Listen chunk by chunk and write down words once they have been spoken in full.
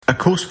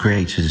course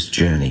creator's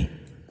journey.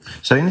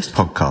 So in this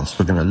podcast,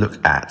 we're going to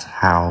look at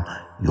how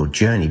your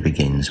journey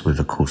begins with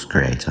a course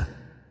creator.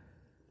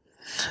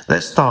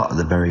 Let's start at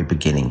the very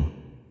beginning.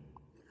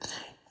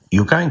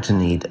 You're going to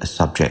need a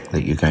subject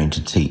that you're going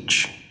to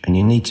teach, and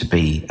you need to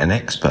be an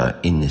expert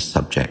in this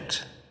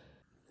subject.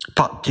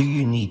 But do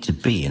you need to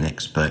be an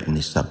expert in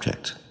this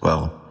subject?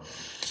 Well,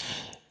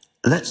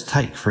 let's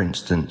take, for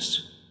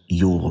instance,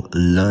 you're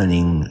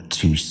learning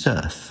to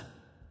surf.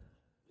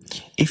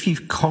 If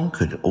you've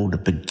conquered all the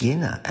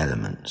beginner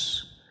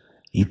elements,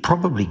 you've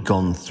probably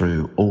gone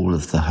through all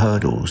of the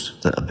hurdles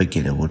that a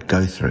beginner would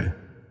go through.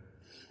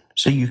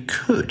 So you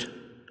could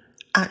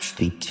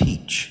actually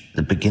teach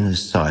the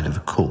beginner's side of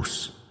a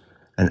course.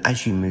 And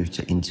as you move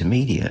to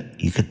intermediate,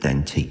 you could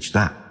then teach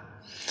that.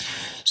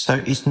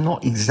 So it's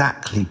not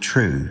exactly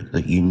true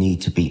that you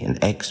need to be an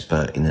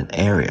expert in an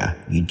area.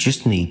 You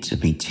just need to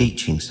be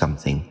teaching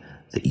something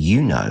that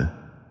you know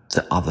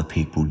that other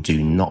people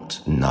do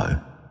not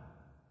know.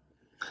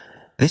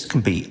 This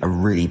can be a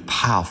really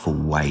powerful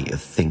way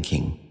of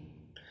thinking,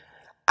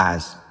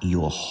 as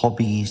your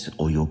hobbies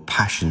or your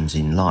passions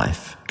in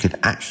life could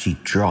actually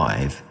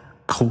drive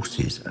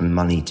courses and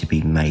money to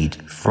be made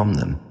from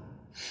them.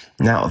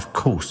 Now, of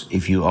course,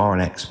 if you are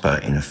an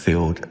expert in a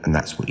field and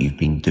that's what you've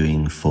been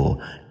doing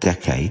for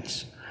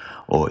decades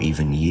or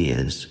even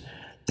years,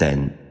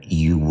 then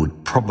you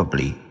would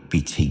probably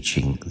be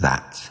teaching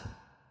that.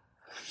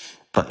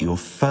 But your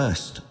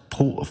first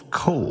port of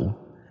call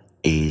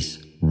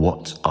is,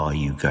 what are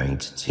you going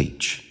to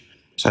teach?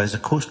 So as a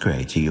course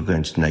creator, you're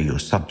going to know your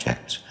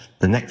subject.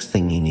 The next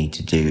thing you need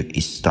to do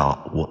is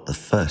start what the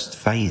first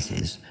phase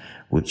is,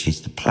 which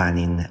is the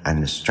planning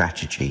and the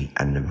strategy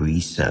and the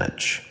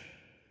research.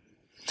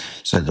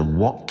 So the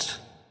what,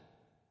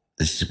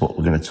 this is what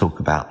we're going to talk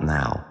about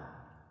now.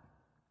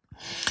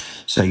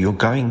 So you're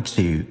going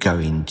to go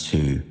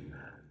into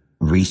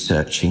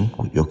researching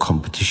what your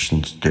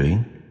competition's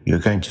doing. You're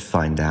going to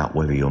find out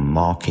whether your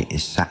market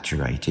is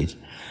saturated,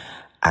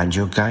 and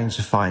you're going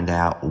to find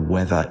out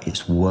whether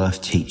it's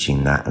worth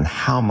teaching that and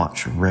how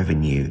much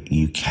revenue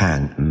you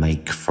can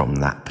make from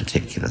that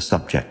particular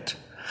subject.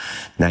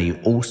 Now, you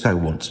also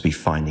want to be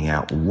finding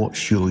out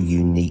what's your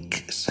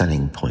unique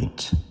selling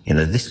point.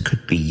 This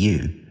could be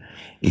you.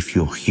 If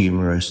you're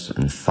humorous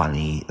and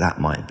funny, that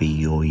might be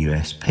your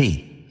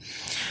USP.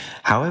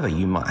 However,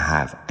 you might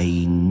have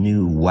a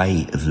new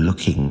way of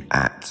looking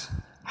at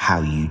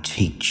how you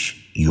teach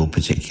your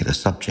particular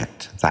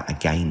subject. That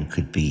again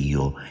could be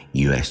your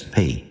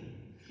USP.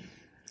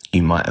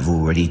 You might have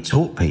already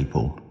taught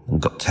people and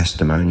got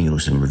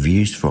testimonials and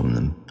reviews from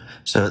them.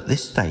 So at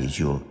this stage,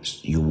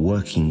 you're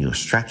working your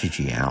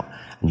strategy out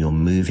and you're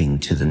moving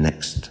to the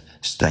next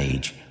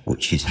stage,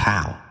 which is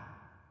how.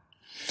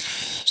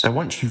 So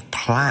once you've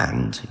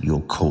planned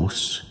your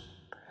course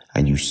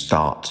and you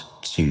start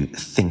to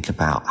think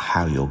about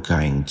how you're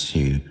going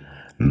to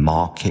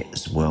market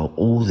as well,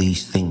 all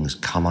these things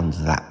come under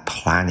that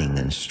planning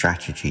and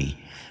strategy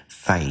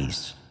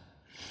phase.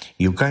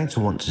 You're going to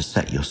want to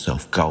set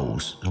yourself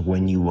goals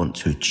when you want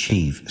to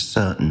achieve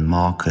certain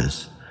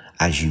markers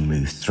as you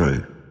move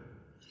through.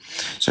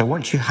 So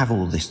once you have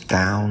all this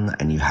down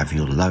and you have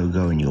your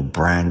logo and your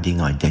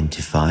branding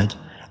identified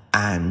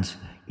and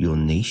your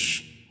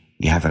niche,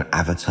 you have an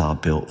avatar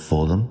built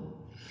for them,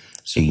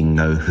 so you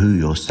know who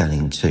you're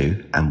selling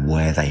to and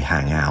where they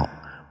hang out,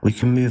 we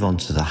can move on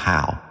to the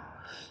how.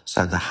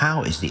 So the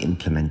how is the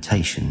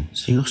implementation.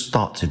 So you'll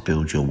start to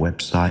build your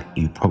website.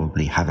 You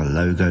probably have a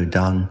logo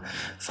done,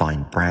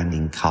 find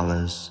branding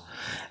colors,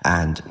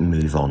 and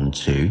move on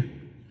to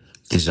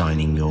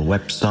designing your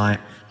website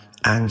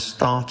and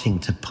starting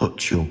to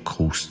put your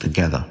course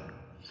together.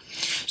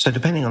 So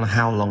depending on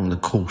how long the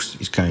course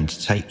is going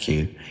to take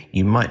you,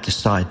 you might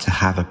decide to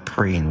have a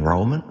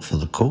pre-enrollment for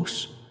the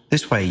course.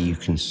 This way you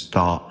can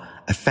start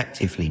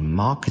effectively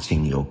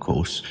marketing your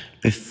course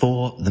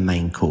before the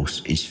main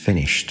course is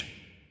finished.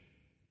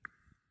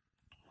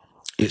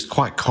 It's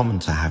quite common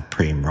to have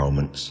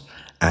pre-enrollments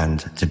and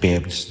to be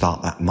able to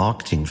start that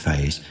marketing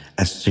phase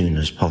as soon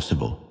as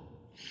possible.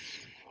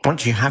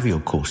 Once you have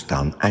your course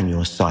done and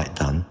your site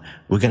done,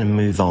 we're going to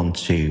move on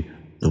to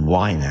the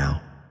why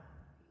now.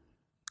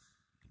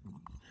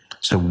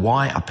 So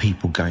why are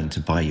people going to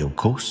buy your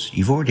course?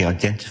 You've already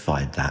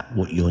identified that,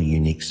 what your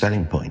unique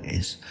selling point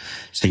is.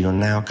 So you're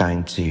now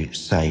going to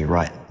say,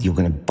 right, you're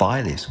going to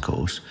buy this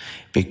course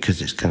because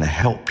it's going to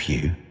help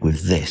you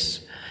with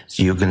this.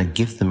 So you're going to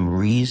give them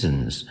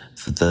reasons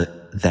for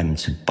them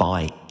to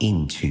buy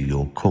into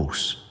your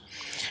course.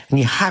 And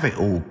you have it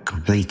all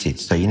completed.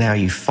 So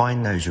you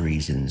find those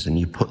reasons and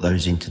you put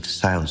those into the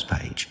sales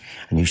page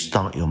and you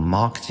start your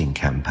marketing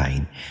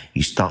campaign.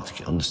 You start to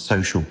get on the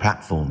social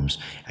platforms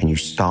and you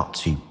start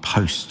to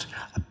post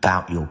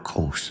about your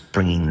course,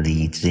 bringing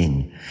leads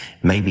in,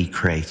 maybe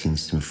creating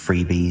some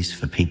freebies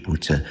for people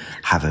to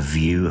have a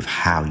view of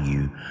how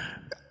you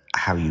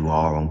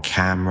are on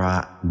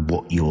camera,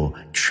 what your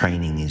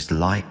training is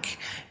like,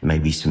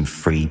 maybe some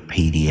free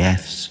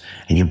PDFs,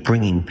 and you're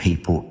bringing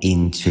people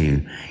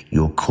into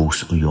your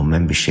course or your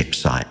membership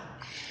site.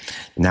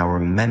 Now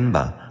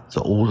remember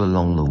that all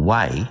along the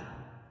way,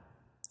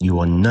 you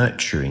are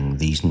nurturing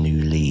these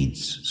new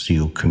leads, so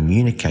you're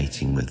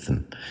communicating with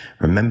them.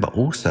 Remember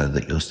also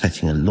that you're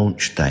setting a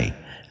launch date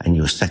and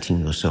you're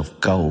setting yourself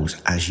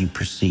goals as you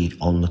proceed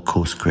on the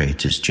Course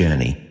Creators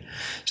journey.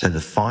 So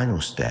the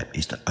final step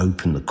is to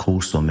open the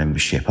course or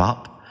membership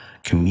up,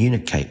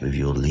 communicate with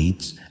your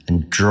leads,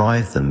 and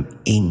drive them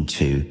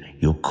into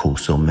your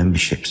course or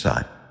membership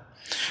site.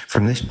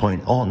 From this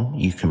point on,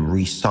 you can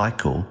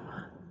recycle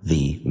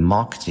the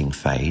marketing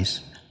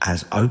phase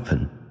as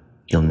open.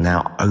 You're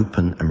now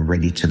open and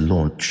ready to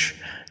launch.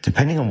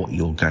 Depending on what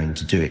you're going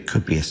to do, it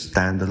could be a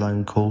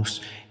standalone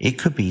course. It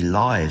could be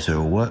lives or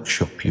a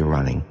workshop you're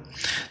running.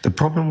 The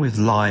problem with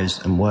lives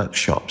and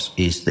workshops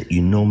is that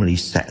you normally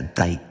set a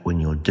date when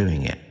you're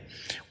doing it.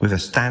 With a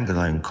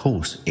standalone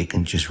course, it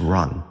can just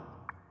run.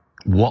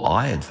 What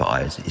I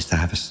advise is to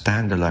have a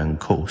standalone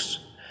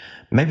course,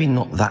 maybe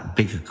not that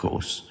big a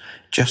course,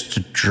 just to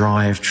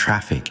drive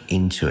traffic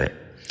into it.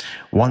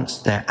 Once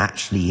they're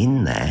actually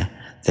in there,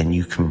 then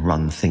you can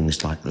run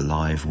things like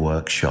live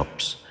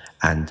workshops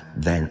and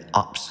then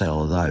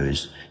upsell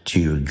those to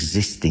your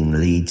existing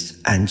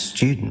leads and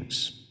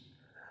students.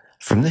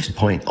 From this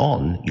point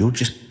on, you're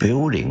just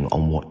building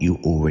on what you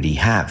already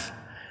have.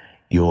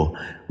 You're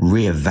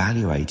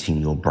reevaluating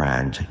your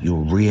brand.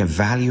 You're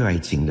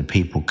reevaluating the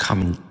people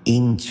coming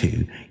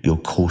into your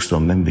course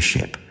or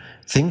membership.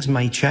 Things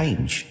may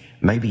change.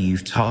 Maybe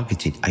you've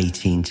targeted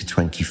 18 to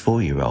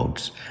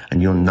 24-year-olds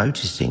and you're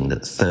noticing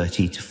that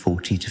 30 to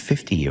 40 to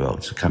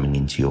 50-year-olds are coming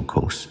into your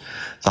course.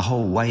 The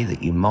whole way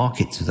that you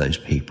market to those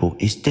people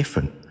is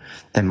different.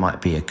 There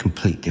might be a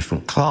complete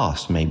different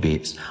class. Maybe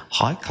it's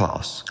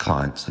high-class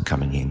clients are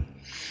coming in.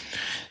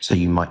 So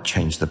you might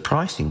change the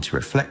pricing to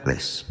reflect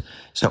this.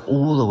 So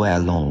all the way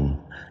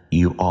along,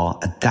 you are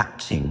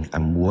adapting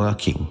and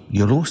working.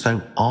 You're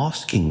also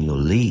asking your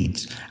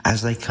leads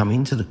as they come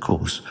into the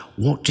course,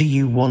 what do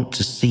you want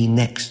to see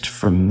next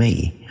from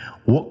me?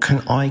 What can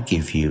I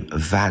give you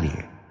of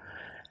value?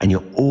 And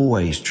you're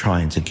always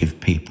trying to give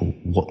people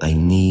what they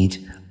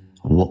need,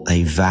 what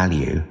they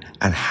value,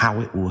 and how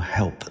it will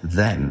help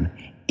them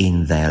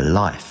in their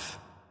life.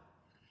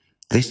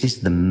 This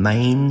is the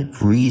main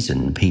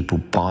reason people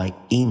buy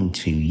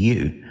into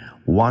you.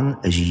 One,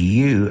 as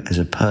you as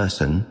a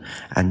person,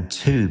 and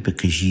two,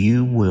 because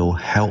you will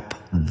help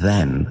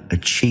them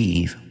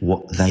achieve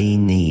what they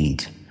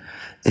need.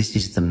 This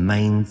is the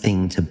main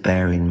thing to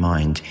bear in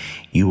mind.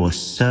 You are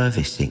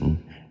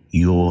servicing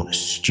your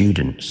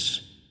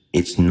students.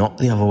 It's not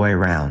the other way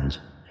around.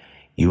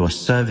 You are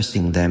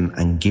servicing them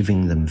and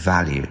giving them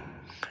value.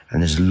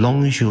 And as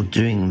long as you're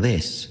doing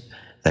this,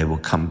 they will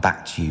come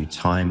back to you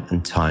time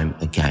and time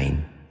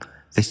again.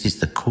 This is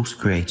the Course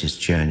Creators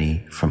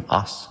journey from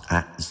us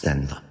at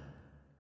Zenler.